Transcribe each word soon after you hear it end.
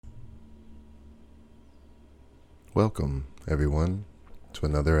Welcome, everyone, to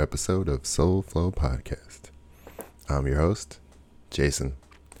another episode of Soul Flow Podcast. I'm your host, Jason.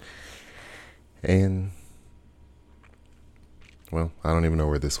 And, well, I don't even know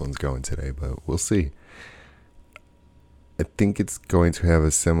where this one's going today, but we'll see. I think it's going to have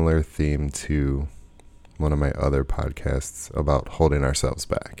a similar theme to one of my other podcasts about holding ourselves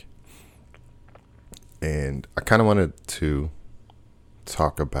back. And I kind of wanted to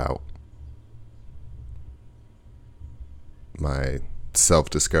talk about my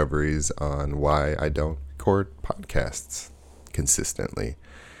self-discoveries on why I don't record podcasts consistently.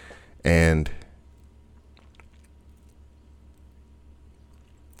 And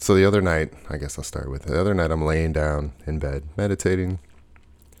so the other night, I guess I'll start with it. The other night, I'm laying down in bed, meditating,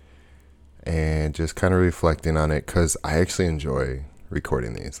 and just kind of reflecting on it, because I actually enjoy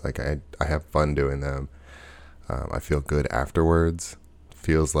recording these. Like, I have fun doing them. I feel good afterwards.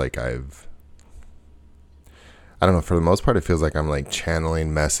 Feels like I don't know, for the most part, it feels like I'm like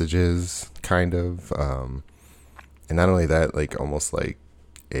channeling messages, kind of. And not only that, like almost like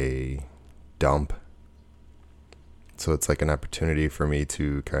a dump. So it's like an opportunity for me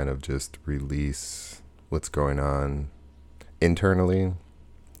to kind of just release what's going on internally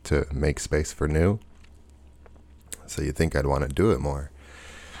to make space for new. So you think I'd want to do it more.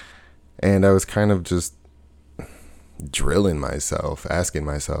 And I was kind of just drilling myself, asking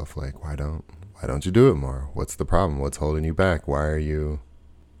myself, like, why don't you do it more? What's the problem? What's holding you back? Why are you,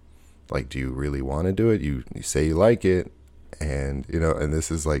 like, do you really want to do it? You say you like it, and, and this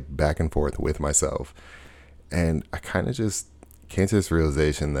is like back and forth with myself. And I kind of just came to this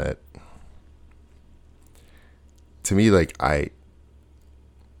realization that, to me, like, I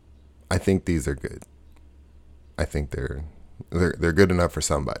think these are good. I think they're good enough for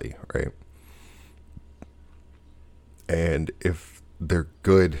somebody, right? And if they're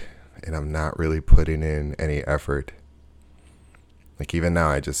good and I'm not really putting in any effort, like even now,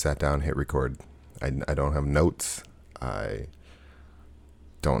 I just sat down, hit record. I don't have notes. I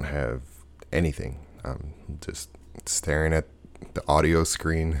don't have anything. I'm just staring at the audio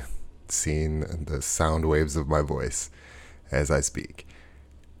screen, seeing the sound waves of my voice as I speak.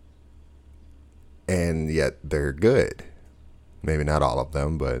 And yet they're good. Maybe not all of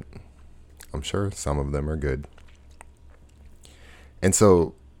them, but I'm sure some of them are good. And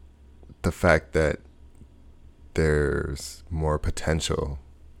so the fact that there's more potential,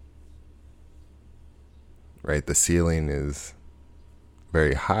 right? The ceiling is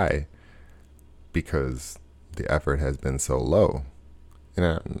very high because the effort has been so low.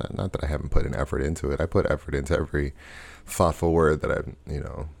 And not that I haven't put an effort into it. I put effort into every thoughtful word that I,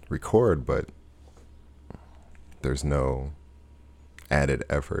 record, but there's no added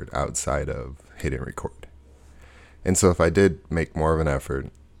effort outside of hitting record. And so if I did make more of an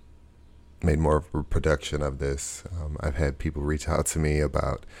effort, made more of a production of this, I've had people reach out to me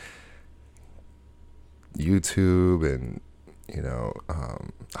about YouTube and,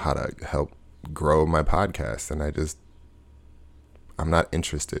 how to help grow my podcast. And I'm not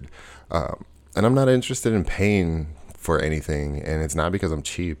interested. And I'm not interested in paying for anything. And it's not because I'm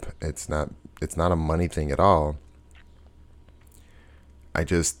cheap. It's not a money thing at all. I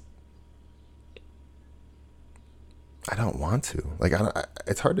don't want to. Like,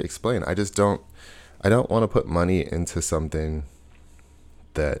 it's hard to explain. I don't want to put money into something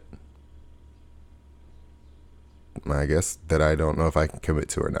that, I guess, that I don't know if I can commit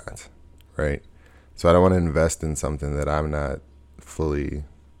to or not, right? So I don't want to invest in something that I'm not fully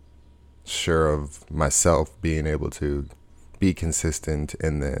sure of myself being able to be consistent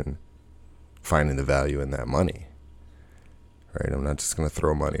and then finding the value in that money. Right, I'm not just going to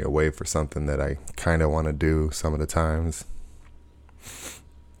throw money away for something that I kind of want to do some of the times.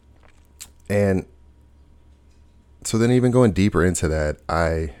 And so then, even going deeper into that,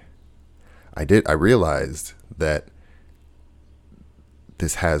 I realized that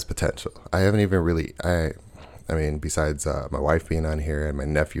this has potential. I haven't even really, I mean, besides my wife being on here and my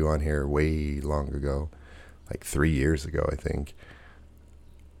nephew on here way long ago, like 3 years ago, I think.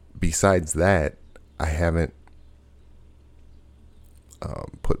 Besides that, I haven't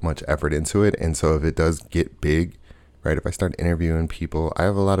put much effort into it. And so if it does get big, right, if I start interviewing people, I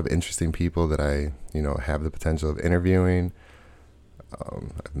have a lot of interesting people that I, have the potential of interviewing.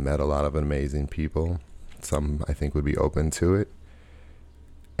 I've met a lot of amazing people. Some I think would be open to it.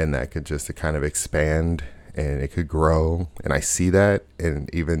 And that could just kind of expand and it could grow. And I see that,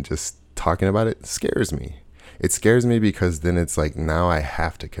 and even just talking about it scares me. It scares me because then it's like, now I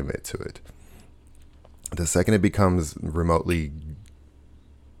have to commit to it. The second it becomes remotely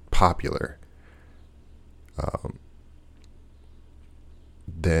popular,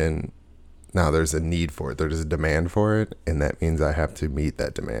 then Now there's a need for it. There's a demand for it, and that means I have to meet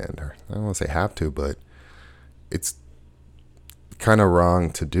that demand. Or I don't want to say have to, but it's kind of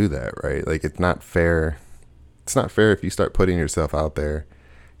wrong to do that, right? Like, it's not fair. It's not fair if you start putting yourself out there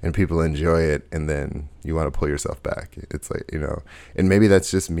and people enjoy it and then you want to pull yourself back. It's like, and maybe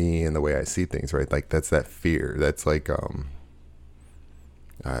that's just me and the way I see things, right? Like, that's that fear. That's like,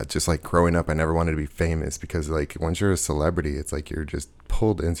 just like growing up, I never wanted to be famous because, like, once you're a celebrity, it's like you're just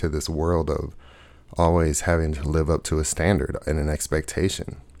pulled into this world of always having to live up to a standard and an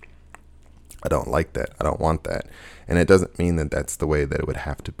expectation. I don't like that. I don't want that. And it doesn't mean that that's the way that it would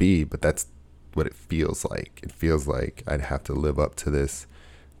have to be, but that's what it feels like. It feels like I'd have to live up to this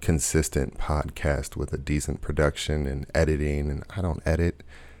consistent podcast with a decent production and editing. And I don't edit.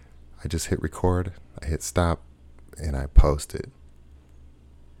 I just hit record, I hit stop, and I post it.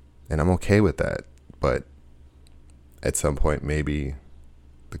 And I'm okay with that. But at some point, maybe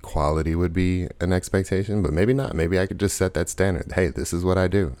the quality would be an expectation, but maybe not. Maybe I could just set that standard. Hey, this is what I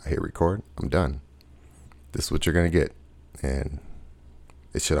do. I hit record, I'm done. This is what you're going to get. And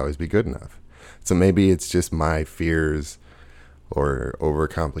it should always be good enough. So maybe it's just my fears or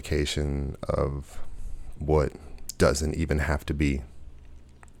overcomplication of what doesn't even have to be.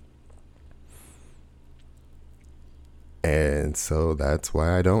 And so that's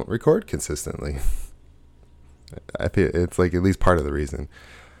why I don't record consistently. I feel it's like at least part of the reason.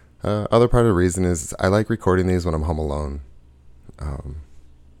 Other part of the reason is I like recording these when I'm home alone.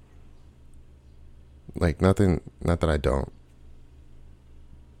 Like not that I don't.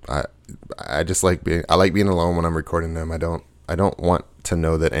 I just like being alone when I'm recording them. I don't want to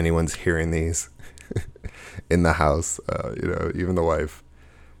know that anyone's hearing these in the house, even the wife.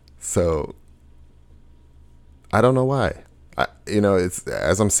 So I don't know why. It's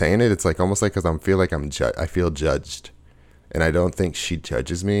as I'm saying it, it's like almost like because I feel judged, and I don't think she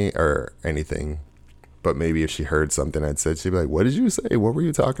judges me or anything. But maybe if she heard something I'd said, she'd be like, "What did you say? What were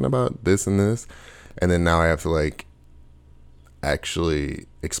you talking about? This and this," and then now I have to like actually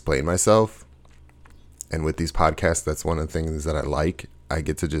explain myself. And with these podcasts, that's one of the things that I like. I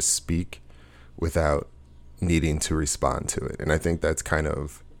get to just speak without needing to respond to it, and I think that's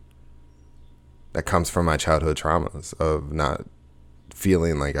that comes from my childhood traumas of not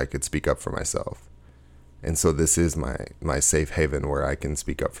feeling like I could speak up for myself. And so this is my safe haven where I can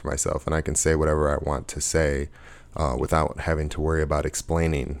speak up for myself and I can say whatever I want to say without having to worry about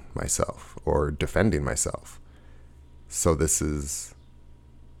explaining myself or defending myself. So this is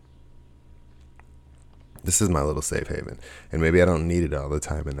my little safe haven. And maybe I don't need it all the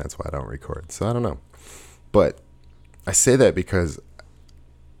time, and that's why I don't record. So I don't know. But I say that because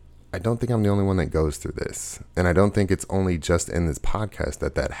I don't think I'm the only one that goes through this. And I don't think it's only just in this podcast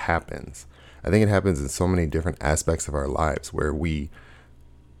that happens. I think it happens in so many different aspects of our lives where we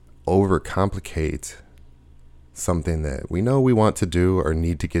overcomplicate something that we know we want to do or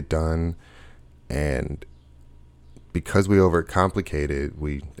need to get done. And because we overcomplicate it,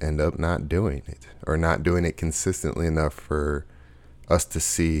 we end up not doing it or not doing it consistently enough for us to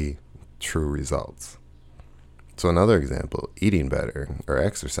see true results. So another example, eating better or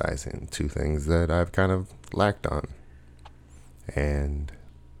exercising, two things that I've kind of lacked on. And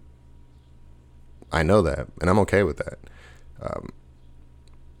I know that, and I'm okay with that.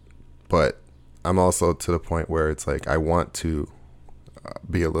 But I'm also to the point where it's like I want to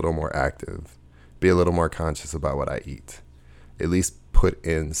be a little more active, be a little more conscious about what I eat, at least put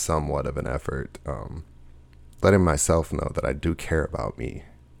in somewhat of an effort, letting myself know that I do care about me.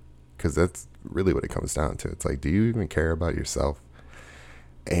 Because that's really what it comes down to. It's like, do you even care about yourself?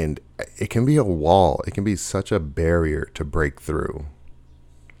 And it can be a wall. It can be such a barrier to break through.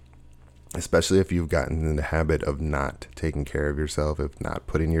 Especially if you've gotten in the habit of not taking care of yourself, of not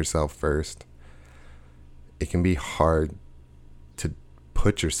putting yourself first. It can be hard to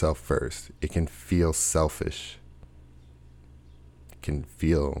put yourself first. It can feel selfish. It can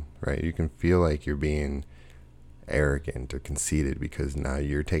feel, right? You can feel like you're being arrogant or conceited because now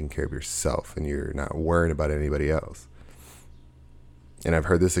you're taking care of yourself and you're not worried about anybody else. And I've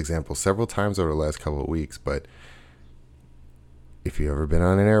heard this example several times over the last couple of weeks, but if you've ever been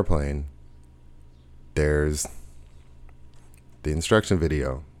on an airplane, there's the instruction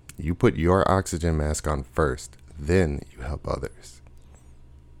video. You put your oxygen mask on first, then you help others.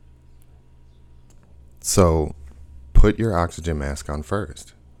 So put your oxygen mask on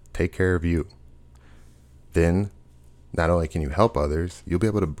first. Take care of you. Then not only can you help others, you'll be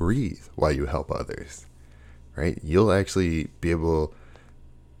able to breathe while you help others, right? You'll actually be able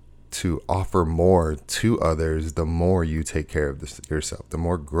to offer more to others the more you take care of yourself, the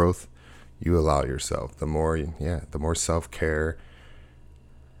more growth you allow yourself, the more self-care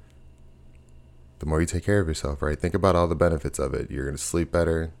the more you take care of yourself, right? Think about all the benefits of it. You're going to sleep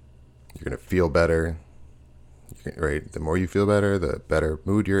better. You're going to feel better, right? The more you feel better, the better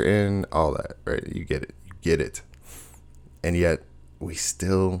mood you're in, all that, right? You get it. You get it. And yet we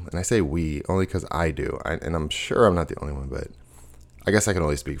still, and I say we only because I do, and I'm sure I'm not the only one, but I guess I can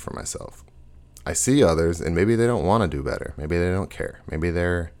only speak for myself. I see others and maybe they don't want to do better. Maybe they don't care. Maybe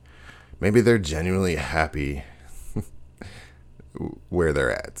they're genuinely happy where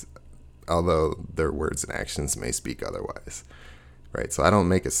they're at, although their words and actions may speak otherwise, right? So I don't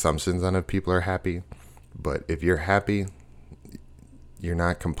make assumptions on if people are happy, but if you're happy, you're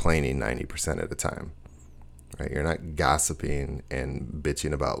not complaining 90% of the time, right? You're not gossiping and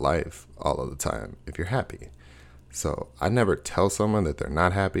bitching about life all of the time if you're happy. So I never tell someone that they're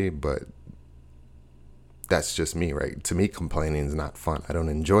not happy, but that's just me, right? To me, complaining is not fun. I don't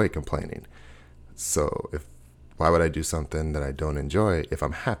enjoy complaining. So why would I do something that I don't enjoy if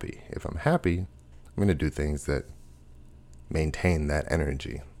I'm happy? If I'm happy, I'm going to do things that maintain that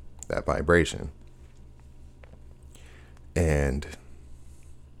energy, that vibration. And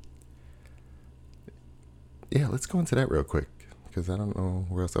yeah, let's go into that real quick because I don't know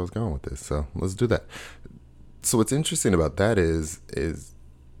where else I was going with this. So let's do that. So what's interesting about that is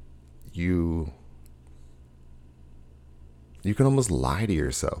you can almost lie to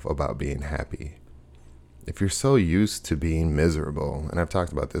yourself about being happy. If you're so used to being miserable, and I've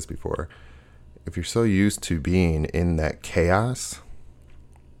talked about this before, if you're so used to being in that chaos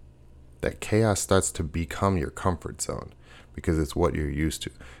starts to become your comfort zone because it's what you're used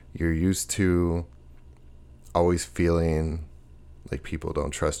to. You're used to always feeling like people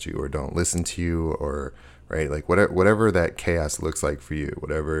don't trust you or don't listen to you, or right, like whatever that chaos looks like for you,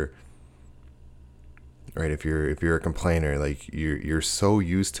 whatever. Right, if you're a complainer, like you're so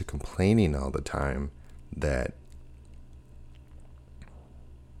used to complaining all the time that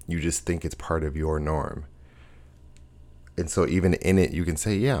you just think it's part of your norm. And so even in it, you can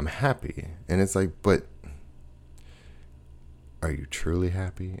say, yeah, I'm happy. And it's like, but are you truly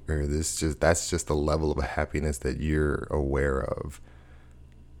happy? Or that's just the level of happiness that you're aware of?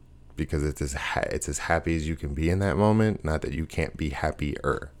 Because it's as happy as you can be in that moment, not that you can't be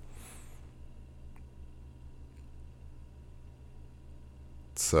happier.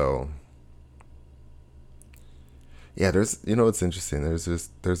 So yeah, it's interesting.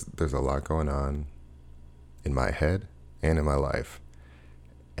 There's a lot going on in my head and in my life.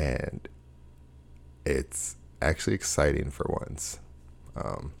 And it's actually exciting for once.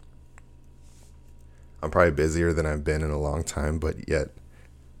 I'm probably busier than I've been in a long time, but yet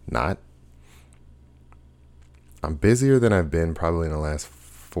not. I'm busier than I've been probably in the last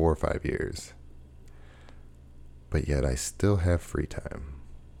 4 or 5 years. But yet I still have free time.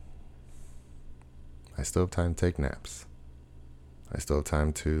 I still have time to take naps. I still have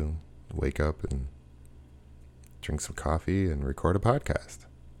time to wake up and drink some coffee and record a podcast.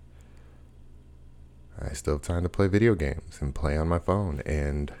 I still have time to play video games and play on my phone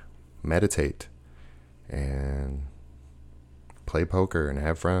and meditate and play poker and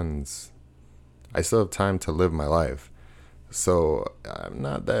have friends. I still have time to live my life. So I'm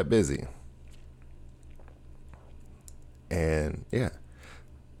not that busy. And yeah.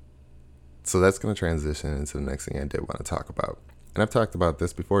 So that's going to transition into the next thing I did want to talk about. And I've talked about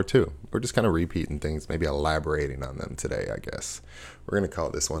this before too. We're just kind of repeating things, maybe elaborating on them today, I guess. We're going to call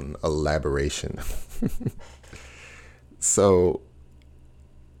this one Elaboration. So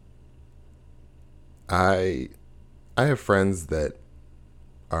I have friends that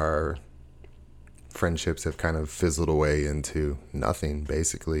our friendships have kind of fizzled away into nothing,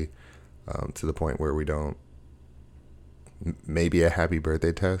 basically, to the point where we don't, maybe a happy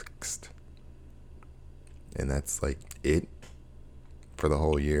birthday text, and that's like it for the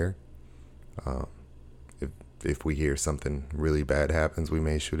whole year. If we hear something really bad happens, we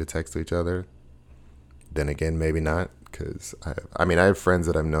may shoot a text to each other. Then again, maybe not, because I have friends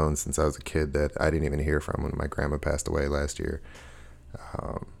that I've known since I was a kid that I didn't even hear from when my grandma passed away last year.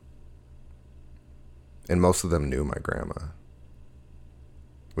 And most of them knew my grandma,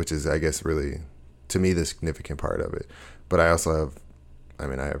 which is, I guess, really, to me, the significant part of it. But I also have, I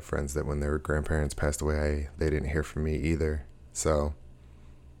have friends that when their grandparents passed away, they didn't hear from me either. So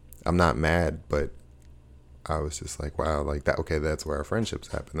I'm not mad, but I was just like, wow, like that. Okay, that's where our friendships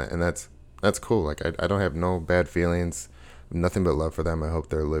happen, and that's cool. Like I don't have no bad feelings, nothing but love for them. I hope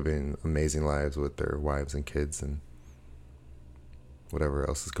they're living amazing lives with their wives and kids and whatever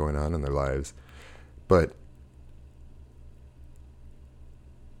else is going on in their lives. But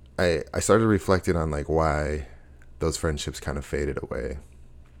I started reflecting on like why those friendships kind of faded away.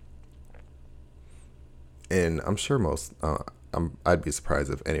 And I'm sure I'd be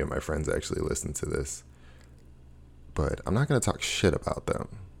surprised if any of my friends actually listen to this. But I'm not going to talk shit about them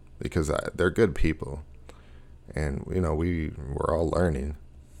because they're good people. And, we're all learning.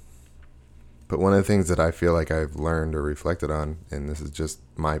 But one of the things that I feel like I've learned or reflected on, and this is just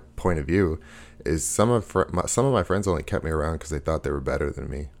my point of view, is some of my friends only kept me around because they thought they were better than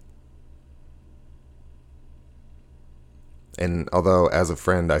me. And although as a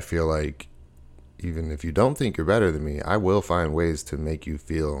friend, I feel like even if you don't think you're better than me, I will find ways to make you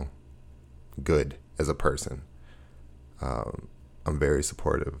feel good as a person. I'm very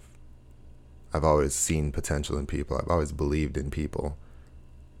supportive. I've always seen potential in people. I've always believed in people.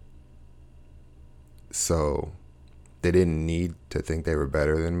 So they didn't need to think they were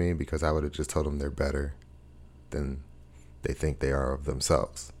better than me because I would have just told them they're better than they think they are of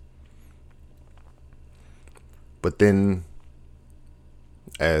themselves. But then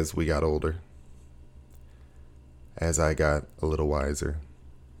as we got older, as I got a little wiser,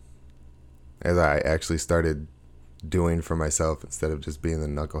 as I actually started doing for myself instead of just being the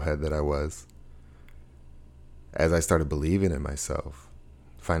knucklehead that I was, as I started believing in myself,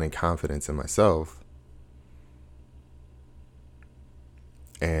 finding confidence in myself,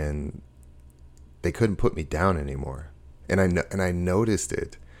 and they couldn't put me down anymore. And I noticed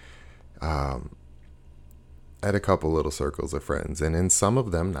it. I had a couple little circles of friends, and in some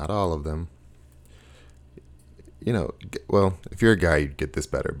of them, not all of them, well, if you're a guy, you'd get this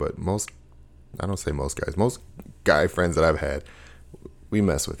better, but I don't say most guys, most guy friends that I've had, we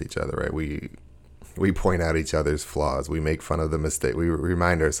mess with each other, right? We point out each other's flaws. We make fun of the mistake. We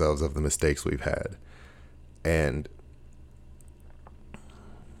remind ourselves of the mistakes we've had. And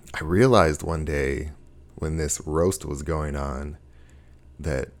I realized one day when this roast was going on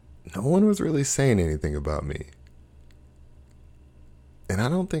that no one was really saying anything about me. And I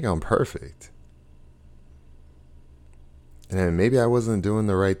don't think I'm perfect. And maybe I wasn't doing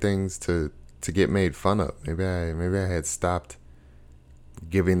the right things to get made fun of. Maybe I had stopped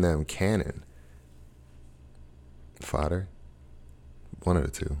giving them cannon fodder. One of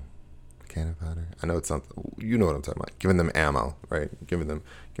the two. Cannon fodder. I know it's something. You know what I'm talking about. Giving them ammo, right? Giving them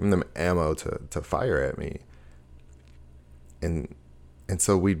ammo to fire at me. And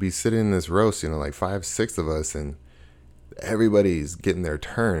so we'd be sitting in this roast, like 5, 6 of us, and everybody's getting their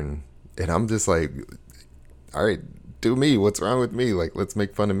turn, and I'm just like, all right, do me. What's wrong with me? Like, let's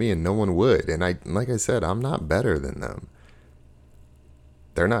make fun of me. And no one would. And like I said, I'm not better than them.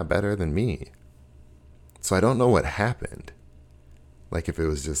 They're not better than me. So I don't know what happened. Like, if it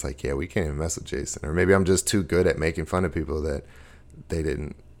was just like, yeah, we can't even mess with Jason. Or maybe I'm just too good at making fun of people that they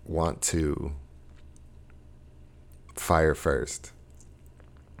didn't want to fire first.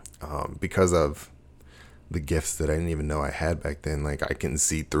 Because of the gifts that I didn't even know I had back then. Like, I can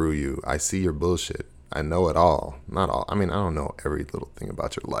see through you. I see your bullshit. I know it all. Not all. I mean, I don't know every little thing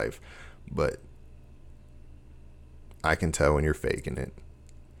about your life, but I can tell when you're faking it.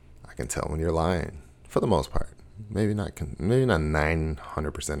 I can tell when you're lying, for the most part. Maybe not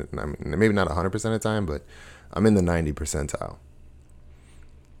 900%. I mean, maybe not 100% of the time, but I'm in the 90 percentile.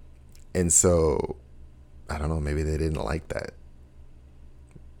 And so, I don't know, maybe they didn't like that.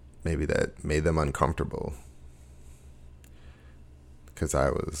 Maybe that made them uncomfortable because I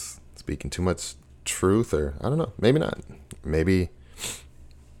was speaking too much truth, or I don't know, maybe not. Maybe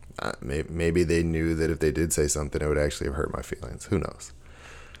they knew that if they did say something, it would actually have hurt my feelings. Who knows?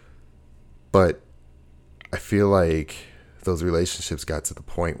 But I feel like those relationships got to the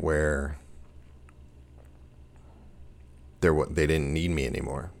point where they didn't need me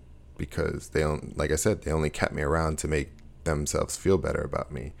anymore because like I said, they only kept me around to make themselves feel better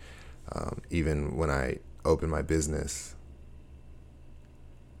about me. Even when I opened my business,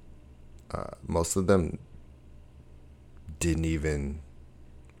 most of them didn't even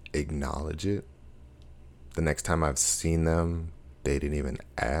acknowledge it. The next time I've seen them, they didn't even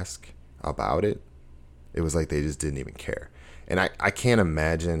ask about it. It was like they just didn't even care. And I can't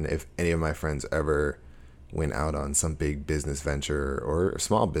imagine if any of my friends ever went out on some big business venture or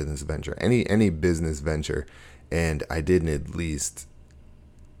small business venture, any business venture, and I didn't at least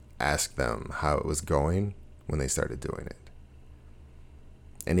ask them how it was going when they started doing it.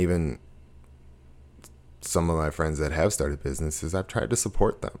 And even some of my friends that have started businesses, I've tried to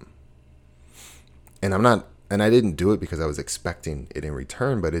support them. And I didn't do it because I was expecting it in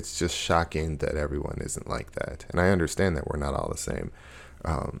return, but it's just shocking that everyone isn't like that. And I understand that we're not all the same.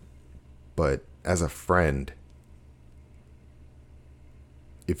 But as a friend,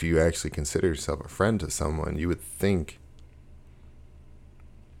 if you actually consider yourself a friend to someone, you would think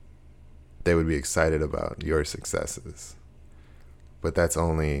they would be excited about your successes. But that's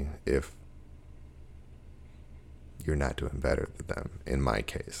only if you're not doing better than them in my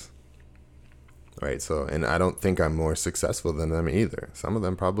case. Right? So, and I don't think I'm more successful than them either. Some of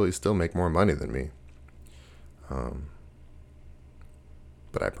them probably still make more money than me.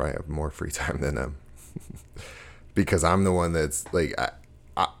 But I probably have more free time than them. Because I'm the one that's like,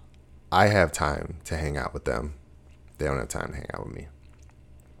 I have time to hang out with them. They don't have time to hang out with me.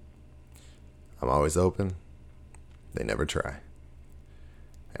 I'm always open. They never try.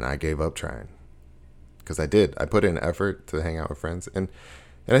 And I gave up trying. Because I did. I put in effort to hang out with friends. And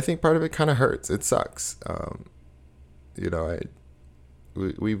I think part of it kind of hurts. It sucks.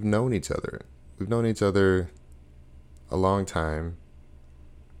 We've known each other. We've known each other a long time.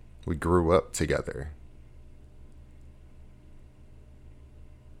 We grew up together.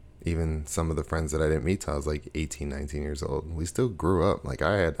 Even some of the friends that I didn't meet till I was like 18, 19 years old, we still grew up. Like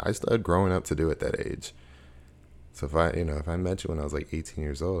I still had growing up to do at that age. So if I met you when I was like 18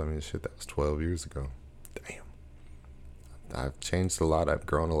 years old, I mean, shit, that was 12 years ago. Damn. I've changed a lot. I've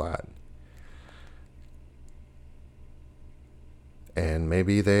grown a lot. And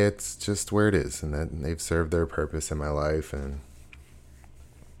maybe it's just where it is, and that they've served their purpose in my life. And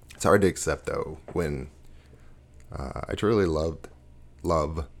it's hard to accept, though, when I truly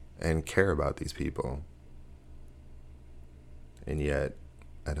love and care about these people, and yet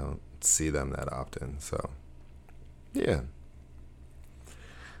I don't see them that often. So, yeah.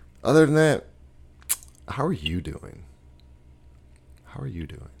 Other than that, how are you doing? How are you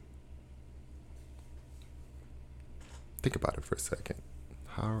doing? Think about it for a second.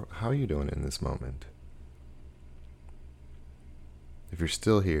 How are you doing in this moment? If you're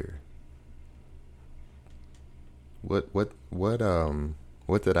still here, what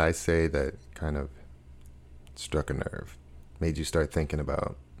did I say that kind of struck a nerve, made you start thinking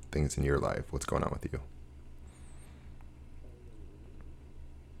about things in your life? What's going on with you?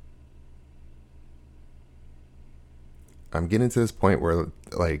 I'm getting to this point where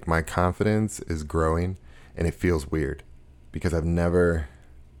like my confidence is growing and it feels weird because I've never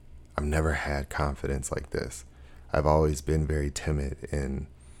had confidence like this. I've always been very timid and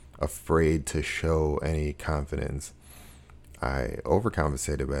afraid to show any confidence. I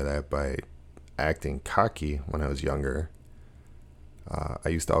overcompensated by that by acting cocky when I was younger. I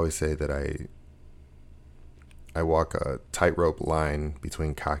used to always say that I walk a tightrope line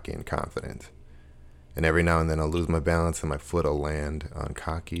between cocky and confident. And every now and then I'll lose my balance and my foot will land on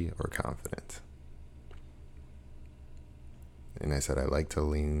cocky or confident. And I said I like to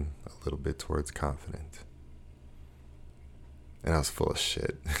lean a little bit towards confident. And I was full of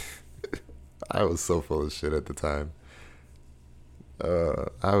shit. I was so full of shit at the time.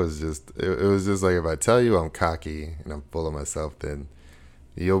 It was just like, if I tell you I'm cocky and I'm full of myself, then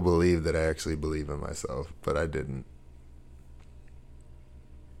you'll believe that I actually believe in myself. But I didn't.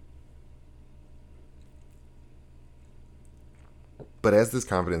 But as this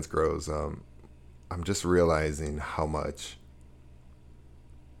confidence grows, I'm just realizing how much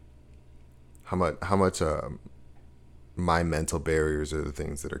my mental barriers are the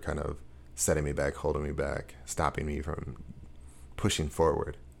things that are kind of setting me back, holding me back, stopping me from pushing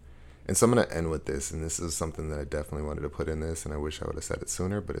forward. And so I'm going to end with this, and this is something that I definitely wanted to put in this, and I wish I would have said it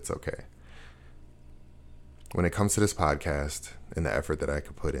sooner, but it's okay. When it comes to this podcast and the effort that I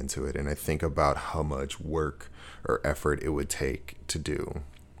could put into it, and I think about how much work or effort it would take to do,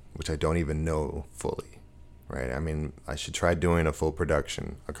 which I don't even know fully, right? I mean, I should try doing a full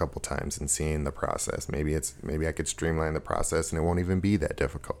production a couple times and seeing the process. Maybe I could streamline the process and it won't even be that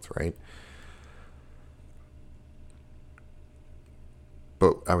difficult, right?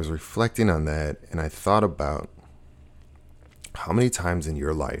 But I was reflecting on that, and I thought about how many times in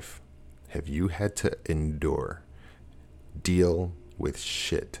your life have you had to deal with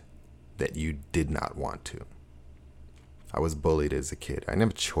shit that you did not want to? I was bullied as a kid. I didn't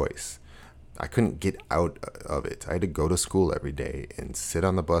have a choice. I couldn't get out of it. I had to go to school every day and sit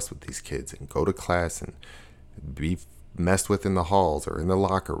on the bus with these kids and go to class and be messed with in the halls or in the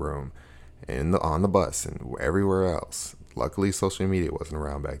locker room and on the bus and everywhere else. Luckily, social media wasn't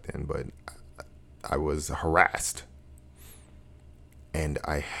around back then, but I was harassed. And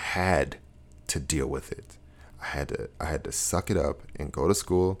I had to deal with it. I had to suck it up and go to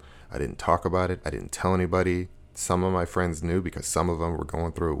school. I didn't talk about it. I didn't tell anybody. Some of my friends knew because some of them were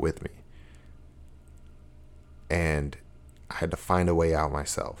going through it with me. And I had to find a way out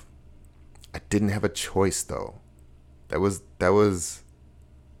myself. I didn't have a choice, though. That was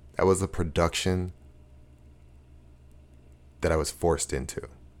a production that I was forced into.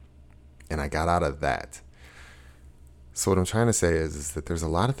 And I got out of that. So what I'm trying to say is that there's a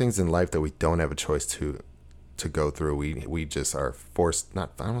lot of things in life that we don't have a choice to go through. We just are forced, I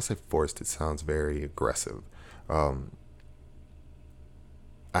don't want to say forced, it sounds very aggressive. I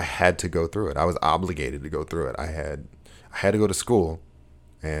had to go through it. I was obligated to go through it. I had to go to school,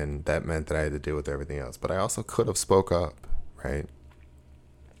 and that meant that I had to deal with everything else. But I also could have spoke up, right?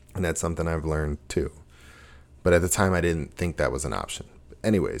 And that's something I've learned too. But at the time, I didn't think that was an option.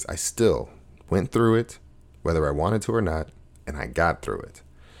 Anyways, I still went through it, whether I wanted to or not, and I got through it.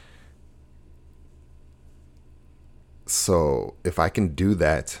 So if I can do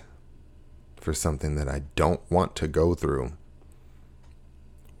that for something that I don't want to go through,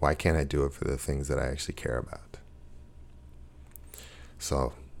 why can't I do it for the things that I actually care about?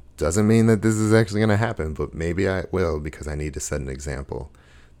 So doesn't mean that this is actually going to happen, but maybe I will, because I need to set an example.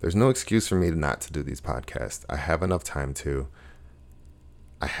 There's no excuse for me not to do these podcasts. I have enough time to.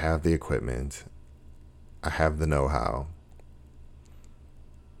 I have the equipment. I have the know-how.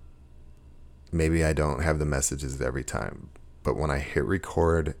 Maybe I don't have the messages every time, but when I hit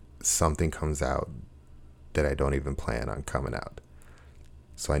record, something comes out that I don't even plan on coming out.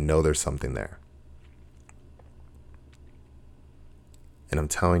 So I know there's something there. And I'm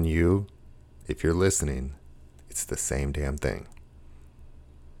telling you, if you're listening, it's the same damn thing.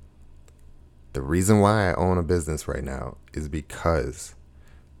 The reason why I own a business right now is because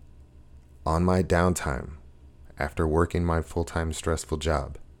on my downtime, after working my full-time stressful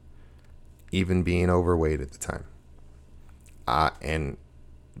job, even being overweight at the time, and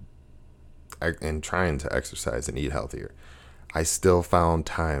trying to exercise and eat healthier, I still found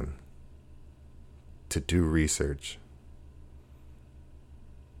time to do research,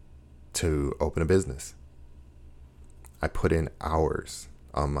 to open a business. I put in hours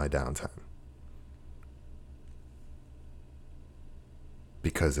on my downtime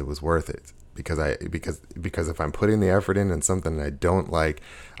because it was worth it. Because if I'm putting the effort in something that I don't like,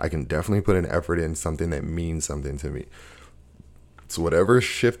 I can definitely put an effort in something that means something to me. So whatever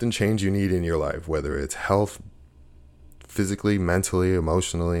shift and change you need in your life, whether it's health, physically, mentally,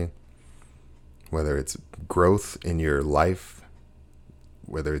 emotionally, whether it's growth in your life,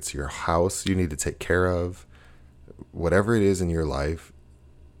 whether it's your house you need to take care of, whatever it is in your life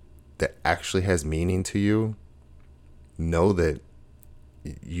that actually has meaning to you, know that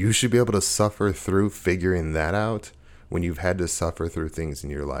you should be able to suffer through figuring that out when you've had to suffer through things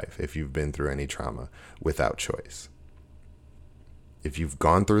in your life, if you've been through any trauma without choice. If you've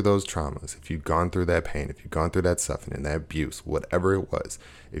gone through those traumas, if you've gone through that pain, if you've gone through that suffering and that abuse, whatever it was,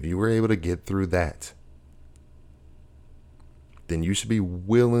 if you were able to get through that, then you should be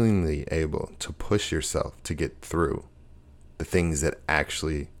willingly able to push yourself to get through the things that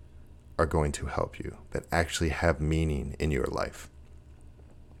actually are going to help you, that actually have meaning in your life.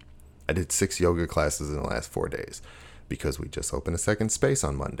 I did 6 yoga classes in the last 4 days because we just opened a second space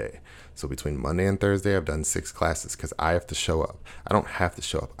on Monday. So between Monday and Thursday, I've done 6 classes because I have to show up. I don't have to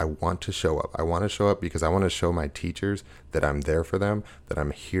show up. I want to show up. I want to show up because I want to show my teachers that I'm there for them, that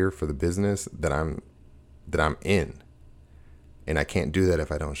I'm here for the business that I'm in. And I can't do that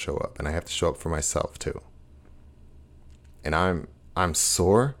if I don't show up. And I have to show up for myself too. And I'm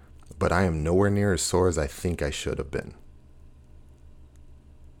sore, but I am nowhere near as sore as I think I should have been.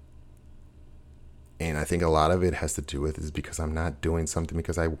 And I think a lot of it has to do with is because I'm not doing something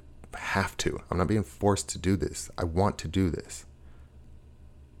because I have to. I'm not being forced to do this. I want to do this.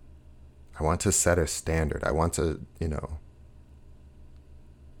 I want to set a standard. I want to,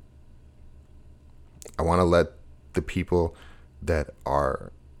 I want to let the people that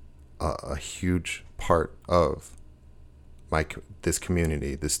are a huge part of this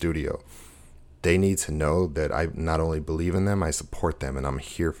community, the studio, they need to know that I not only believe in them, I support them, and I'm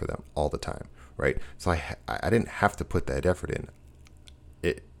here for them all the time. Right? So I didn't have to put that effort in.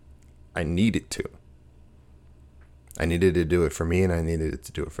 I needed to. I needed to do it for me, and I needed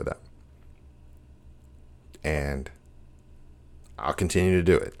to do it for them. And I'll continue to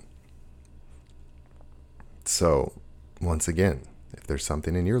do it. So, once again, if there's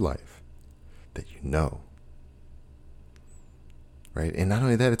something in your life that you know, right? And not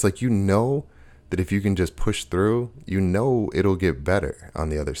only that, it's like that if you can just push through, it'll get better on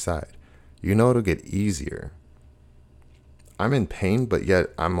the other side. It'll get easier. I'm in pain, but yet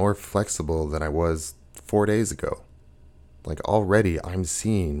I'm more flexible than I was 4 days ago. Like already I'm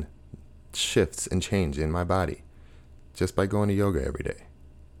seeing shifts and change in my body just by going to yoga every day.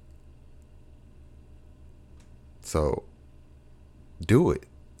 So do it.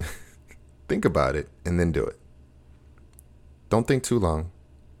 Think about it and then do it. Don't think too long.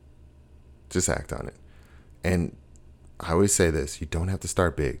 Just act on it. And I always say this, you don't have to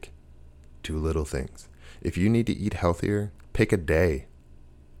start big. Do little things. If you need to eat healthier, pick a day.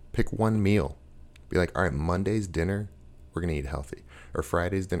 Pick one meal. Be like, all right, Monday's dinner, we're going to eat healthy. Or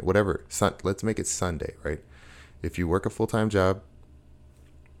Friday's dinner, whatever. Let's make it Sunday, right? If you work a full-time job,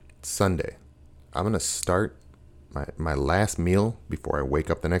 Sunday, I'm going to start my last meal before I wake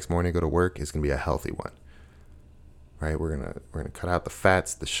up the next morning to go to work is going to be a healthy one. Right? We're going to cut out the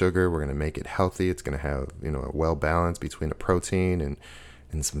fats, the sugar. We're going to make it healthy. It's going to have, a well balance between the protein and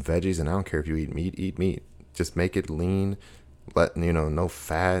some veggies. And I don't care if you eat meat. Just make it lean. No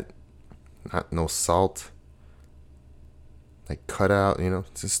fat, no salt. Like cut out,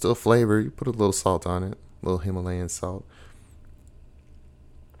 it's still flavor. You put a little salt on it, a little Himalayan salt.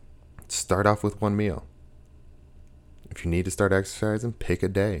 Start off with one meal. If you need to start exercising, pick a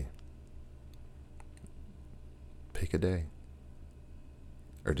day. Pick a day.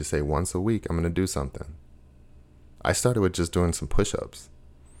 Or just say once a week, I'm going to do something. I started with just doing some push-ups.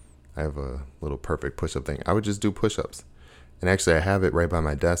 I have a little perfect push-up thing. I would just do push-ups. And actually, I have it right by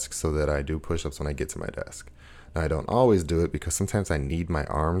my desk so that I do push-ups when I get to my desk. Now, I don't always do it because sometimes I need my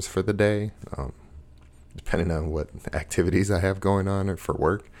arms for the day, depending on what activities I have going on for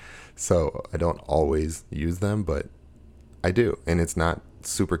work. So I don't always use them, but I do. And it's not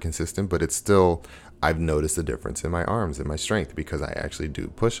super consistent, but it's still, I've noticed a difference in my arms and my strength because I actually do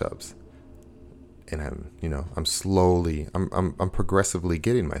push-ups. And I'm progressively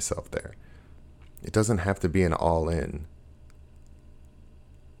getting myself there. It doesn't have to be an all-in.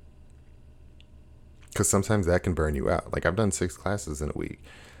 Because sometimes that can burn you out. Like I've done 6 classes in a week.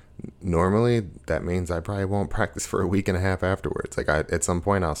 Normally, that means I probably won't practice for a week and a half afterwards. Like at some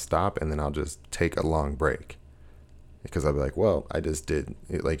point, I'll stop and then I'll just take a long break. Because I'll be like, well, I just did.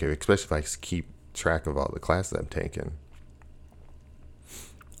 Like, especially if I keep track of all the classes I'm taking.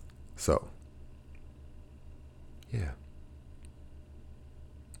 So, yeah.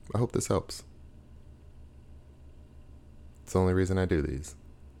 I hope this helps. It's the only reason I do these.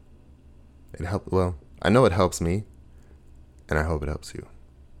 I know it helps me, and I hope it helps you.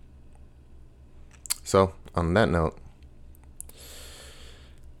 So, on that note,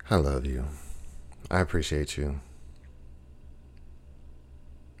 I love you. I appreciate you.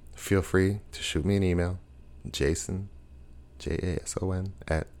 Feel free to shoot me an email, Jason, Jason,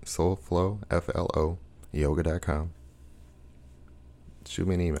 at soulflow, yoga.com. Shoot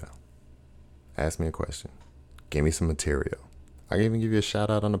me an email. Ask me a question. Give me some material. I can even give you a shout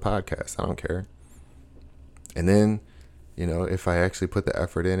out on the podcast. I don't care. And then, if I actually put the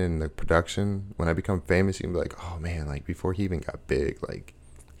effort in the production, when I become famous, you can be like, oh man, like before he even got big, like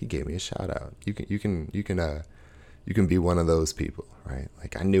he gave me a shout out. You can be one of those people, right?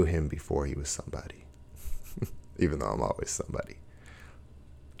 Like I knew him before he was somebody, even though I'm always somebody.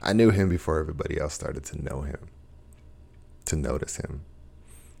 I knew him before everybody else started to know him, to notice him.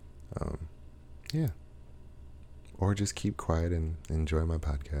 Yeah. Or just keep quiet and enjoy my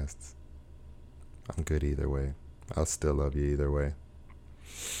podcasts. I'm good either way. I'll still love you either way.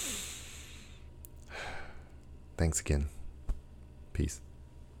 Thanks again. Peace.